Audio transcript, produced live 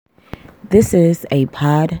This is a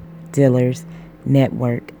Pod Dealers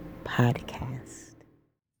Network podcast.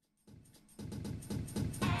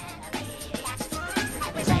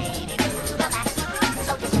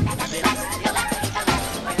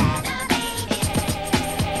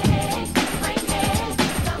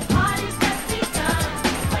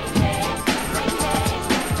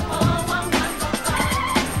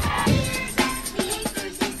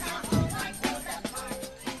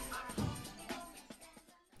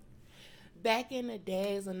 Back in the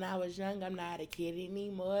days when I was young, I'm not a kid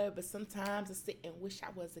anymore, but sometimes I sit and wish I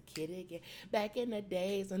was a kid again. Back in the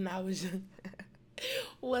days when I was young.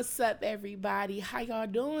 What's up, everybody? How y'all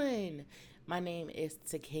doing? My name is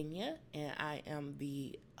Takenya, and I am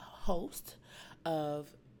the host of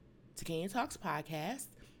Takenya Talks podcast,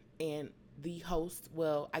 and the host,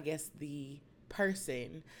 well, I guess the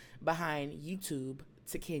person behind YouTube,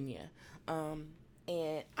 Takenya.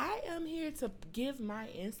 And I am here to give my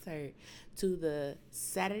insert to the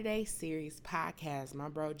Saturday Series podcast. My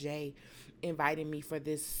bro Jay invited me for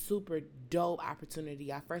this super dope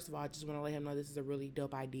opportunity. First of all, I just want to let him know this is a really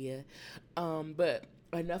dope idea. But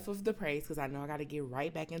enough of the praise, because I know I got to get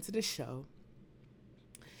right back into the show.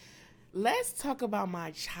 Let's talk about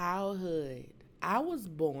my childhood. I was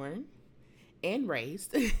born and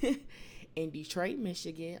raised in Detroit,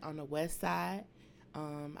 Michigan, on the west side.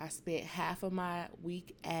 I spent half of my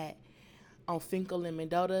week on Finkel and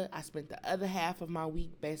Mendota. I spent the other half of my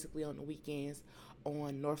week basically on the weekends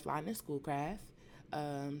on North Line and Schoolcraft.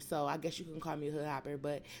 So I guess you can call me a hood hopper,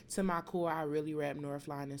 but to my core, I really rep North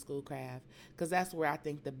Line and Schoolcraft because that's where I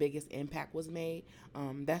think the biggest impact was made.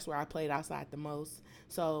 That's where I played outside the most.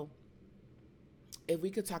 So if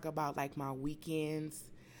we could talk about like my weekends,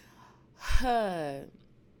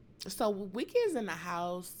 so weekends in the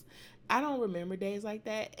house, I don't remember days like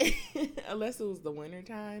that unless it was the winter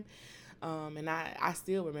time. And I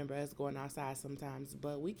still remember us going outside sometimes,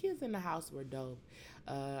 but weekends in the house were dope.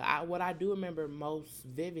 What I do remember most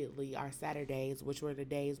vividly are Saturdays, which were the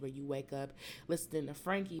days where you wake up listening to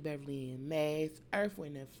Frankie Beverly and Maze, Earth,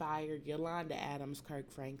 Wind and Fire, Yolanda Adams,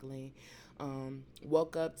 Kirk Franklin.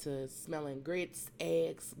 Woke up to smelling grits,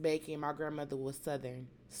 eggs, bacon. My grandmother was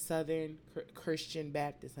Southern Christian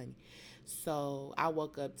Baptist, honey. So I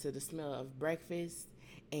woke up to the smell of breakfast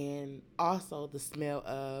and also the smell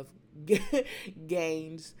of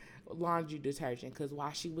Gaines laundry detergent, because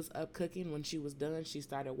while she was up cooking, when she was done, she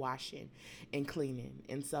started washing and cleaning.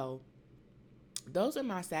 And so those are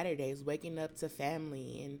my Saturdays, waking up to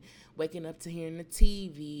family and waking up to hearing the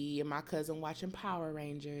TV and my cousin watching Power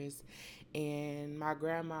Rangers and my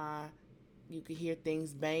grandma. You could hear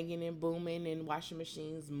things banging and booming and washing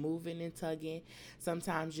machines moving and tugging.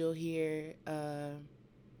 Sometimes you'll hear the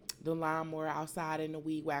lawnmower outside in the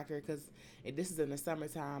weed whacker, because this is in the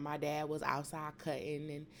summertime. My dad was outside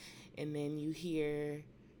cutting, and then you hear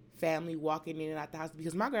family walking in and out the house,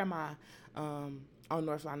 because my grandma on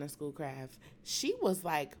North Line Schoolcraft, she was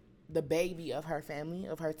like the baby of her family,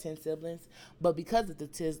 of her 10 siblings. But because of the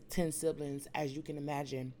 10 siblings, as you can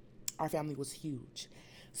imagine, our family was huge.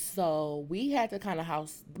 So we had to kind of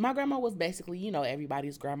house. My grandma was basically,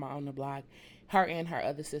 everybody's grandma on the block. Her and her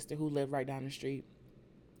other sister who lived right down the street.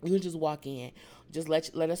 You would just walk in. Just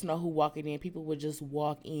let us know who walking in. People would just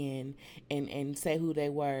walk in and say who they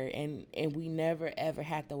were. And we never, ever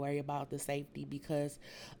had to worry about the safety because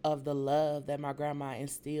of the love that my grandma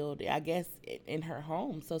instilled, I guess, in her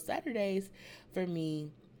home. So Saturdays for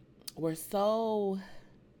me were so...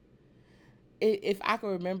 If I could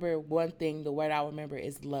remember one thing, the word I remember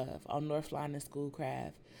is love on North Line and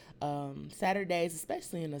Schoolcraft. Saturdays,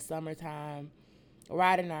 especially in the summertime,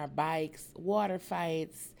 riding our bikes, water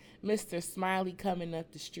fights, Mr. Smiley coming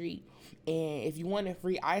up the street. And if you wanted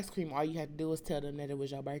free ice cream, all you had to do was tell them that it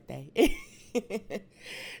was your birthday.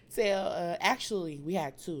 Actually, we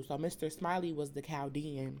had two. So Mr. Smiley was the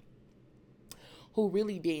Chaldean who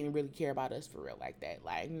really didn't really care about us for real like that.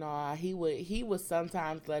 Like, nah, he would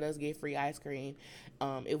sometimes let us get free ice cream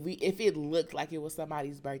if it looked like it was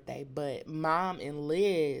somebody's birthday. But Mom and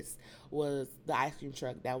Liz was the ice cream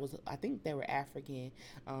truck that was, I think they were African.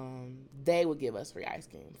 They would give us free ice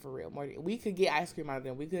cream for real. We could get ice cream out of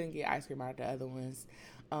them. We couldn't get ice cream out of the other ones.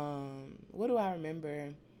 What do I remember?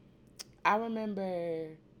 I remember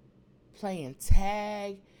playing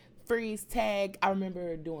tag, freeze tag. I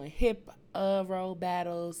remember doing hip road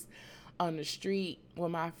battles on the street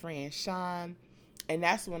with my friend Sean. And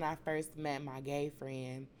that's when I first met my gay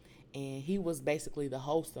friend. And he was basically the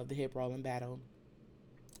host of the hip rolling battle.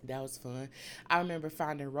 That was fun. I remember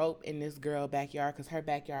finding rope in this girl backyard, because her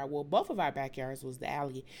backyard, well, both of our backyards was the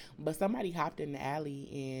alley, but somebody hopped in the alley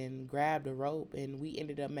and grabbed a rope, and we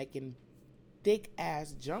ended up making thick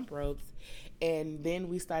ass jump ropes, and then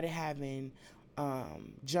we started having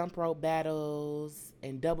jump rope battles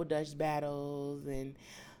and double dutch battles and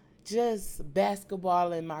just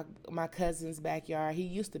basketball in my cousin's backyard. He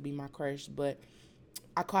used to be my crush, but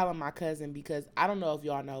I call him my cousin because I don't know if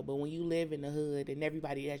y'all know, but when you live in the hood and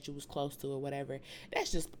everybody that you was close to or whatever,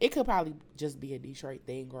 that's just, it could probably just be a Detroit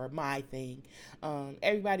thing or my thing.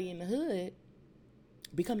 Everybody in the hood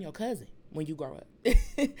become your cousin when you grow up.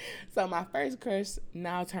 So my first crush,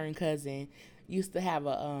 now turned cousin, used to have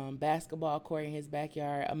a basketball court in his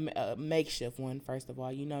backyard, a makeshift one. First of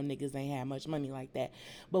all, you know niggas ain't had much money like that,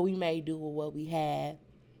 but we made do with what we had.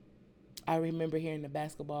 I remember hearing the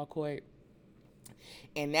basketball court,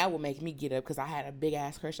 and that would make me get up because I had a big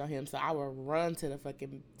ass crush on him. So I would run to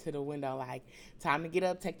the window like, time to get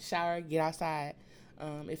up, take the shower, get outside.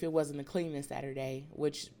 If it wasn't a cleaning Saturday,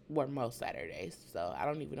 which were most Saturdays, so I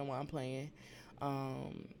don't even know why I'm playing.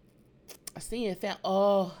 Seeing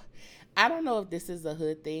I don't know if this is a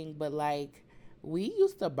hood thing, but like, we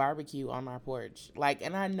used to barbecue on our porch. Like,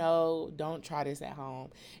 and I know, don't try this at home,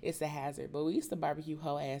 it's a hazard, but we used to barbecue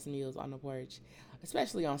whole ass meals on the porch,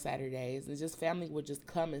 especially on Saturdays. And just family would just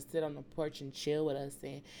come and sit on the porch and chill with us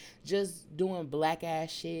and just doing black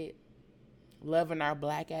ass shit, loving our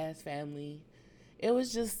black ass family. It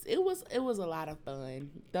was a lot of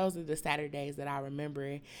fun. Those are the Saturdays that I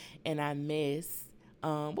remember and I miss.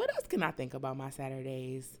 What else can I think about my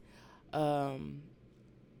Saturdays? Um,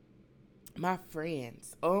 my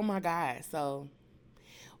friends. Oh my God. So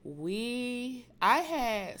I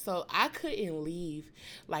couldn't leave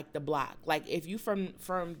like the block. Like, if you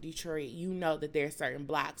from Detroit, you know that there's certain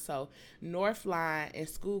blocks. So Northline and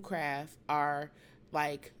Schoolcraft are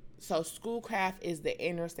like, so Schoolcraft is the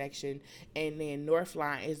intersection, and then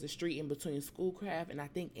Northline is the street in between Schoolcraft and I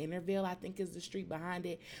think Interville, I think, is the street behind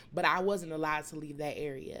it. But I wasn't allowed to leave that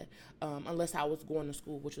area unless I was going to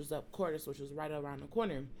school, which was up Cordis, which was right around the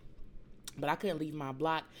corner. But I couldn't leave my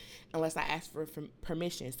block unless I asked for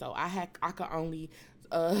permission. So I could only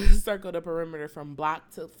circle the perimeter from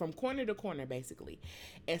corner to corner, basically.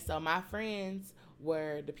 And so my friends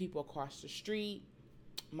were the people across the street,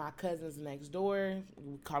 my cousins next door.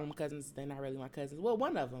 We call them cousins. They're not really my cousins. Well,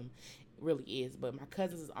 one of them really is, but my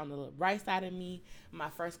cousins is on the right side of me. My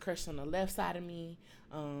first crush on the left side of me.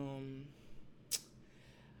 But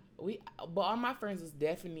all my friends was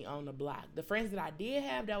definitely on the block. The friends that I did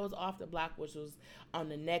have that was off the block, which was on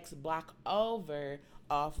the next block over,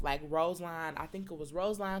 off like Roseline. I think it was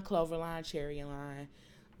Roseline, Cloverline, Cherry Line.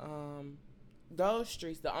 Those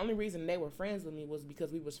streets. The only reason they were friends with me was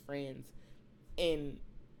because we was friends in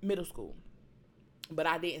middle school. But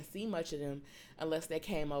I didn't see much of them unless they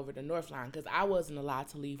came over to Northline, because I wasn't allowed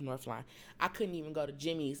to leave Northline. I couldn't even go to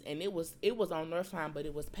Jimmy's, and it was on Northline, but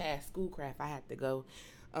it was past Schoolcraft. I had to go.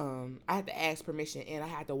 I had to ask permission, and I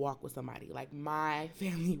had to walk with somebody. Like, my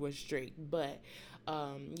family was strict, but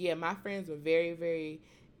yeah, my friends were very, very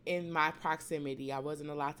in my proximity. I wasn't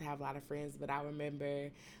allowed to have a lot of friends, but I remember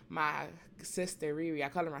my sister Riri. I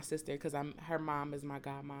call her my sister because her mom is my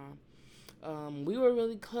godmom. We were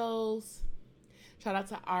really close. Shout out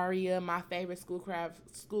to Aria, my favorite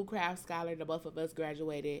Schoolcraft scholar. The both of us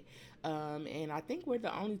graduated, and I think we're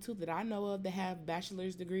the only two that I know of that have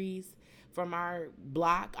bachelor's degrees from our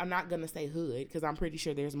block. I'm not gonna say hood because I'm pretty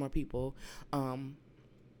sure there's more people.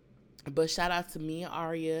 But shout out to me and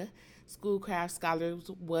Aria, Schoolcraft scholars.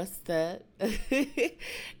 What's up?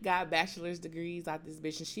 Got bachelor's degrees out this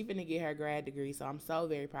bitch, and she finna get her grad degree. So I'm so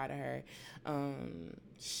very proud of her.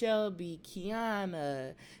 Shelby,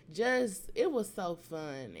 Kiana, it was so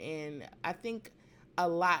fun. And I think a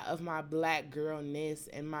lot of my black girlness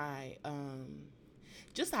and my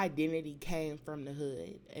just identity came from the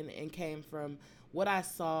hood and came from what I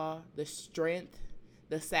saw, the strength,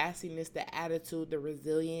 the sassiness, the attitude, the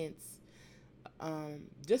resilience,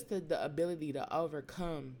 just the ability to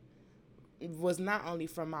overcome was not only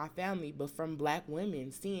from my family, but from black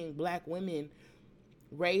women. Seeing black women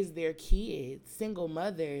raise their kids, single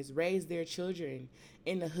mothers raise their children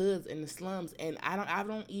in the hoods, in the slums, and I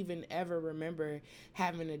don't even ever remember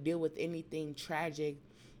having to deal with anything tragic,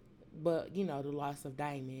 but the loss of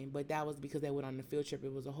Diamond. But that was because they went on the field trip.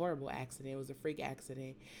 It was a horrible accident. It was a freak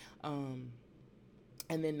accident. And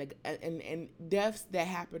then and deaths that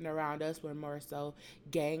happened around us were more so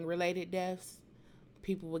gang related deaths.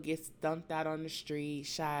 People would get stumped out on the street,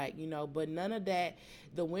 shot, but none of that.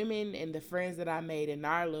 The women and the friends that I made in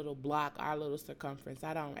our little block, our little circumference,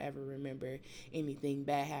 I don't ever remember anything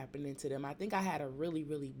bad happening to them. I think I had a really,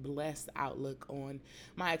 really blessed outlook on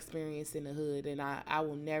my experience in the hood, and I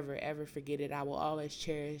will never, ever forget it. I will always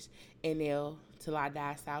cherish NL till I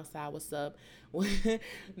die. Southside, what's up?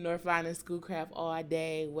 North Line and Schoolcraft all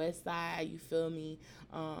day. West Side, you feel me?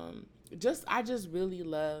 I just really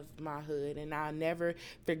loved my hood, and I'll never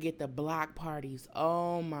forget the block parties.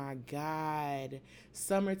 Oh my God.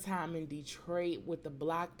 Summertime in Detroit with the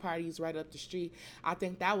block parties right up the street. I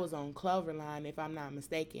think that was on Cloverline, if I'm not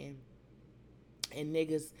mistaken. And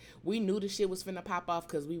niggas, we knew the shit was finna pop off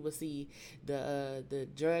because we would see the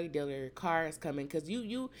drug dealer cars coming. Because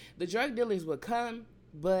the drug dealers would come,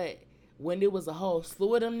 but when there was a whole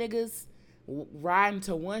slew of them niggas riding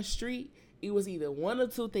to one street, it was either one or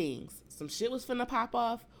two things. Some shit was finna pop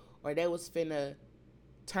off, or they was finna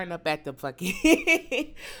turn up at the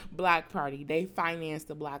fucking block party. They financed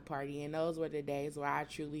the block party, and those were the days where I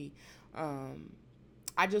truly,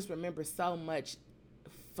 I just remember so much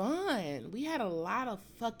fun. We had a lot of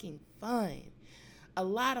fucking fun. A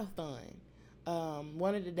lot of fun.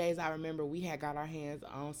 One of the days I remember we had got our hands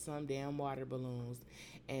on some damn water balloons.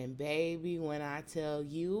 And baby, when I tell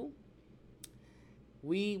you,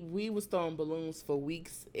 we was throwing balloons for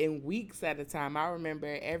weeks and weeks at a time. I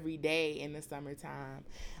remember every day in the summertime,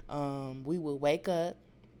 we would wake up,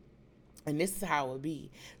 and this is how it would be.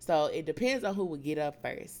 So it depends on who would get up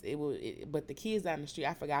first. But the kids down the street,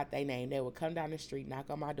 I forgot their name. They would come down the street, knock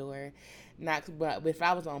on my door, But if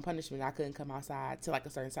I was on punishment, I couldn't come outside till like a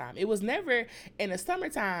certain time. It was never in the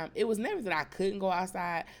summertime. It was never that I couldn't go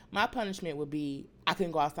outside. My punishment would be I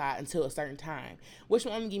couldn't go outside until a certain time, which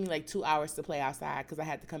would only give me like 2 hours to play outside because I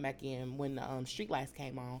had to come back in when the street lights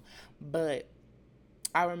came on. But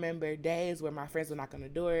I remember days where my friends would knock on the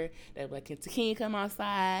door. They'd be like, can you come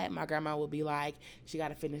outside? My grandma would be like, she got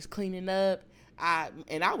to finish cleaning up.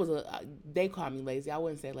 They called me lazy. I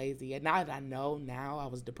wouldn't say lazy. And now that I know now, I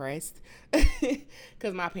was depressed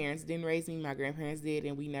because my parents didn't raise me. My grandparents did,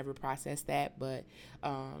 and we never processed that. But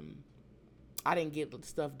I didn't get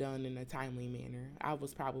stuff done in a timely manner. I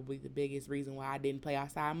was probably the biggest reason why I didn't play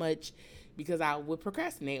outside much, because I would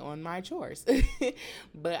procrastinate on my chores.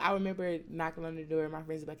 But I remember knocking on the door, and my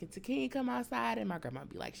friends would be like, can you come outside? And my grandma would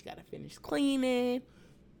be like, she got to finish cleaning.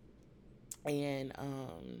 And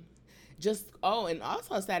and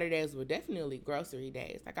also Saturdays were definitely grocery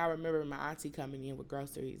days. Like I remember my auntie coming in with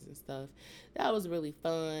groceries and stuff. That was really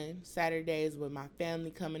fun. Saturdays with my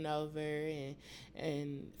family coming over,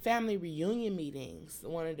 and family reunion meetings.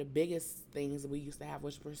 One of the biggest things we used to have,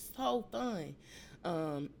 which were so fun.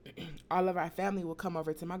 All of our family would come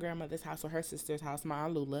over to my grandmother's house or her sister's house, my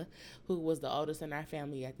Aunt Lula, who was the oldest in our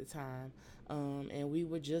family at the time. And we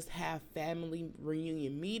would just have family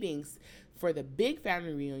reunion meetings for the big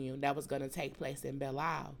family reunion that was going to take place in Belle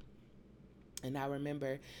Isle. And I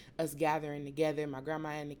remember us gathering together, my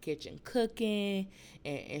grandma in the kitchen cooking,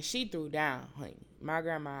 and she threw down, honey. My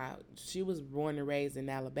grandma, she was born and raised in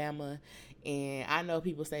Alabama, and I know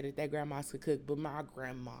people say that their grandmas could cook, but my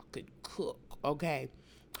grandma could cook, okay?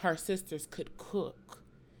 Her sisters could cook,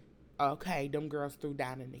 okay? Them girls threw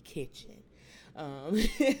down in the kitchen.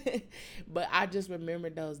 But I just remember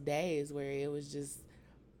those days where it was just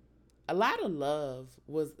a lot of love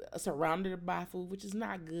was surrounded by food, which is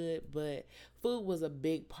not good, but food was a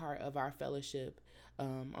big part of our fellowship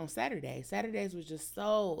on Saturdays. Saturdays was just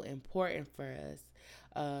so important for us.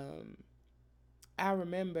 I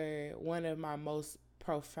remember one of my most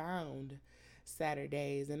profound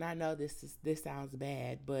Saturdays, and I know this sounds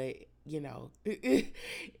bad, but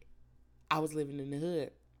I was living in the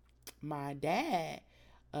hood. My dad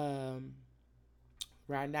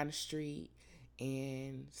riding down the street,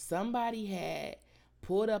 and somebody had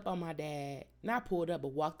pulled up on my dad, not pulled up,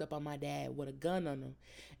 but walked up on my dad with a gun on him.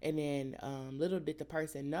 And then little did the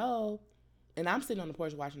person know, and I'm sitting on the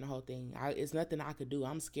porch watching the whole thing. It's nothing I could do.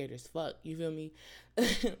 I'm scared as fuck. You feel me?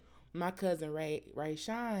 My cousin Ray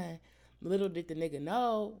Shine, little did the nigga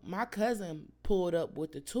know, my cousin pulled up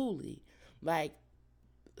with the toolie. Like,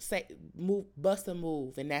 say move, bust a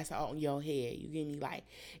move, and that's on your head. You get me? Like,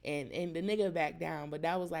 and the nigga backed down. But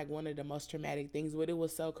that was like one of the most traumatic things. But it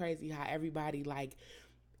was so crazy how everybody, like,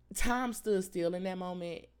 time stood still in that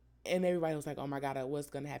moment, and everybody was like, oh my God, what's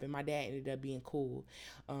gonna happen? My dad ended up being cool,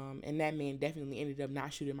 and that man definitely ended up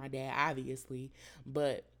not shooting my dad, obviously.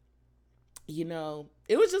 But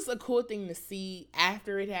it was just a cool thing to see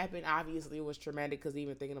after it happened. Obviously, it was traumatic because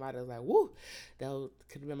even thinking about it, I was like, woo, that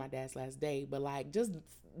could have been my dad's last day. But like, just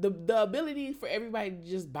the ability for everybody to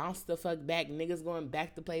just bounce the fuck back, niggas going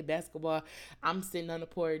back to play basketball. I'm sitting on the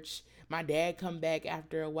porch. My dad come back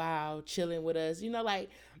after a while, chilling with us. Like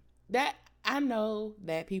that. I know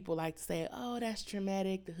that people like to say, oh, that's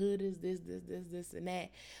traumatic. The hood is this, and that.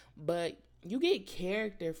 But you get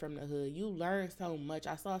character from the hood. You learn so much.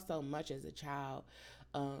 I saw so much as a child,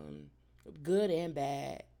 good and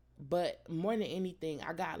bad. But more than anything,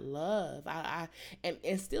 I got love.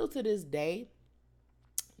 And still to this day,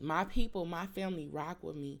 my people, my family rock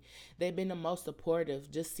with me. They've been the most supportive,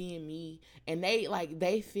 just seeing me, and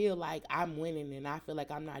they feel like I'm winning and I feel like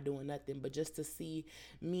I'm not doing nothing. But just to see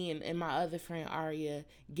me and my other friend Aria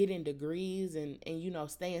getting degrees and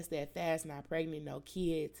staying steadfast, not pregnant, no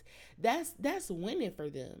kids, that's winning for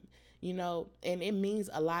them. And it means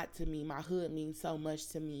a lot to me. My hood means so much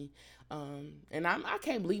to me. And I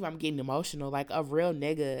can't believe I'm getting emotional like a real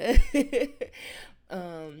nigga.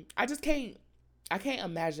 I can't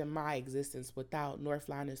imagine my existence without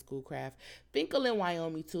Northline and Schoolcraft. Finkel in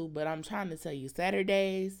Wyoming too, but I'm trying to tell you,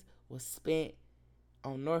 Saturdays was spent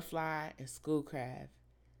on Northline and Schoolcraft,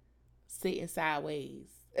 sitting sideways.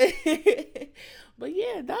 But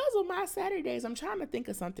yeah, those were my Saturdays. I'm trying to think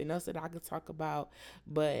of something else that I could talk about,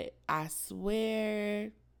 but I swear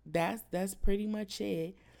that's pretty much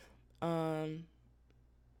it.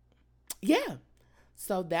 Yeah.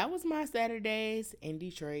 So that was my Saturdays in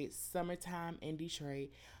Detroit, summertime in Detroit.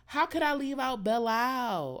 How could I leave out Belle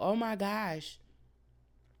Isle? Oh my gosh.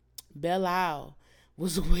 Belle Isle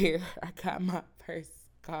was where I got my first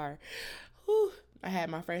car. Whew. I had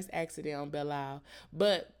my first accident on Belle Isle.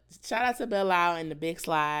 But shout out to Belle Isle and the Big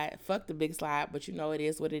Slide. Fuck the Big Slide, but it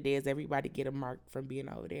is what it is. Everybody get a mark from being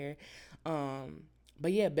over there.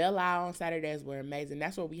 But yeah, Belle Isle on Saturdays were amazing.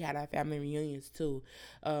 That's where we had our family reunions too.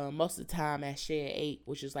 Most of the time at Shed 8,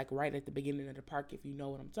 which is like right at the beginning of the park, if you know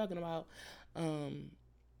what I'm talking about.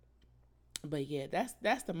 But yeah,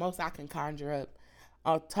 that's the most I can conjure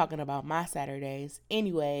up talking about my Saturdays.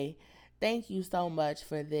 Anyway, thank you so much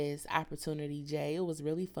for this opportunity, Jay. It was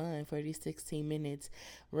really fun for these 16 minutes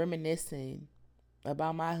reminiscing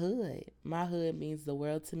about my hood. My hood means the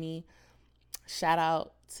world to me. Shout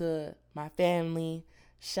out to my family.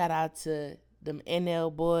 Shout out to them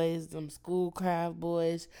NL boys, them Schoolcraft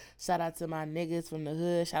boys. Shout out to my niggas from the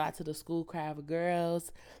hood. Shout out to the Schoolcraft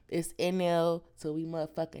girls. It's NL till we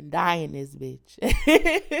motherfucking die in this bitch.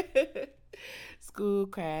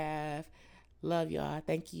 Schoolcraft. Love y'all.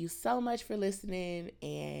 Thank you so much for listening.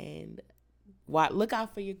 And look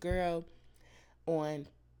out for your girl on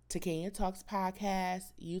Takenya Talks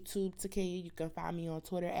Podcast, YouTube Takenya. You can find me on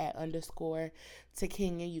Twitter at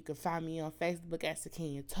 _Takenya. You can find me on Facebook at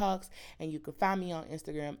Takenya Talks. And you can find me on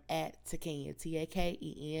Instagram at Takenya,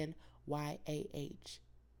 TAKENYAH.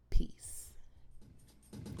 Peace.